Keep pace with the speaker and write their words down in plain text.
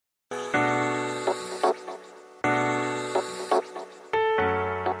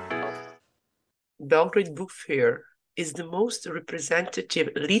Belgrade Book Fair is the most representative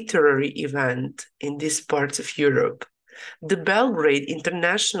literary event in this part of Europe. The Belgrade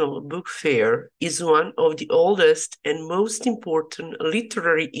International Book Fair is one of the oldest and most important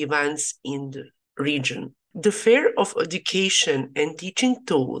literary events in the region. The Fair of Education and Teaching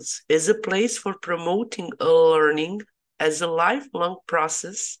Tools is a place for promoting learning as a lifelong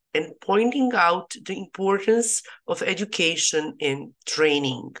process and pointing out the importance of education and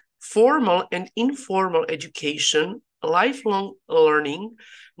training. Formal and informal education, lifelong learning,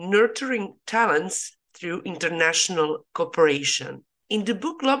 nurturing talents through international cooperation. In the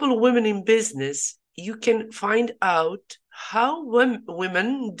book Global Women in Business, you can find out how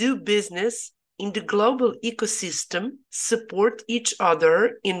women do business in the global ecosystem, support each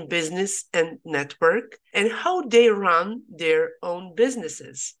other in business and network, and how they run their own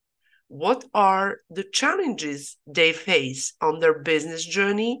businesses. What are the challenges they face on their business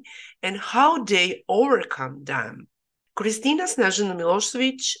journey and how they overcome them? Krstina Snezana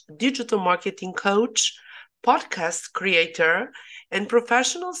Milosevic, digital marketing coach, podcast creator, and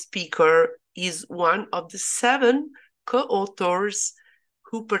professional speaker, is one of the 7 co-authors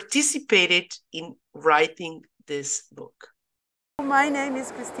who participated in writing this book. My name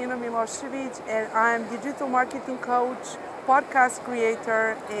is Krstina Milosevic, and I'm digital marketing coach, podcast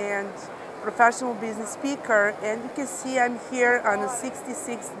creator, and professional business speaker. And you can see I'm here on the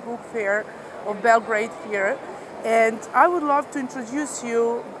 66th book fair of Belgrade here. And I would love to introduce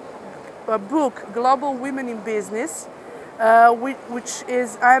you a book, Global Women in Business, which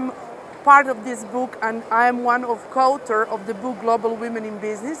is, I'm part of this book, and I'm one of co-authors of the book Global Women in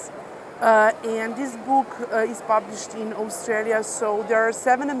Business. And this book is published in Australia, so there are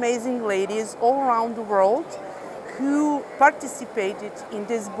 7 amazing ladies all around the world who participated in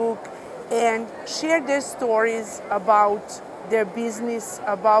this book and shared their stories about their business,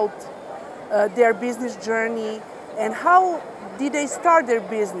 about their business journey, and how did they start their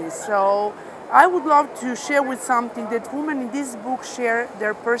business. So I would love to share with something that women in this book share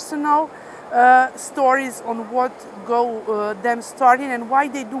their personal stories on what got them started and why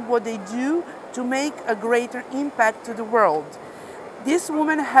they do what they do to make a greater impact to the world. These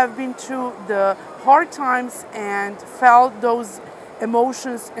women have been through the hard times and felt those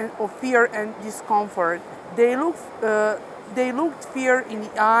emotions of fear and discomfort. They looked fear in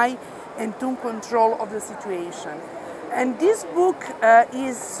the eye and took control of the situation. And this book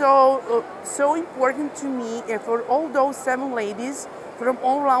is so important to me and for all those 7 ladies from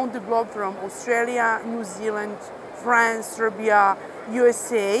all around the globe, from Australia, New Zealand, France, Serbia,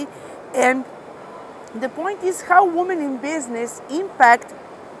 USA. And the point is how women in business impact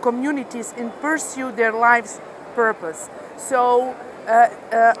communities and pursue their life's purpose. So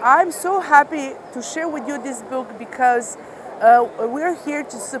I'm so happy to share with you this book because we're here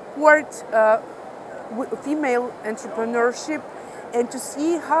to support female entrepreneurship and to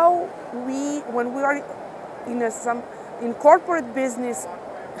see how when we are in corporate business,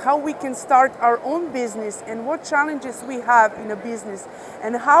 how we can start our own business and what challenges we have in a business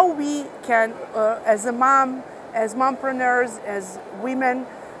and how we can, as mompreneurs, as women,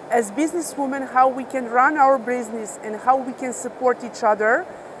 as businesswomen, how we can run our business and how we can support each other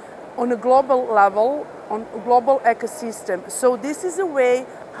on a global level, on a global ecosystem. So this is a way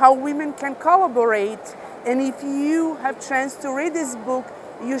how women can collaborate, and if you have a chance to read this book,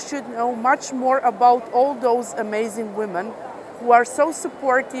 you should know much more about all those amazing women who are so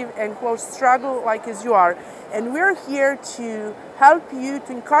supportive and who struggle like as you are. And we're here to help you,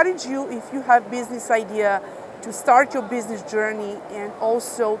 to encourage you if you have business idea, to start your business journey, and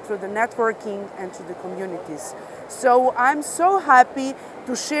also through the networking and to the communities. So I'm so happy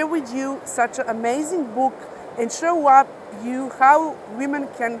to share with you such an amazing book and show up you how women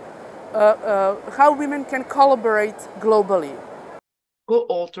can collaborate globally.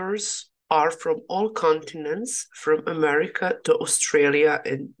 Co-authors are from all continents, from America to Australia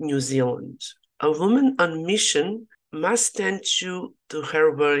and New Zealand. A woman on mission must stand true to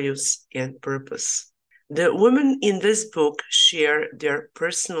her values and purpose. The women in this book share their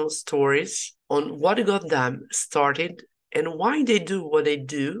personal stories on what got them started and why they do what they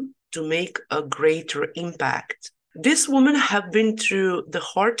do to make a greater impact. These women have been through the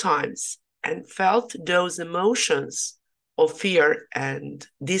hard times and felt those emotions of fear and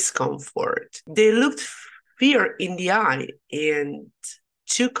discomfort. They looked fear in the eye and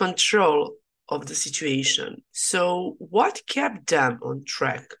took control of the situation. So what kept them on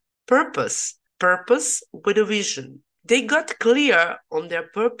track? Purpose with a vision. They got clear on their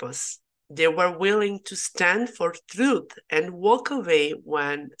purpose. They were willing to stand for truth and walk away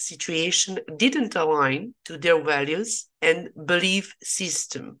when situation didn't align to their values and belief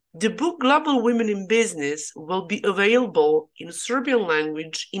system. The book Global Women in Business will be available in Serbian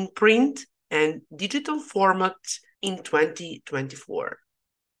language in print and digital format in 2024.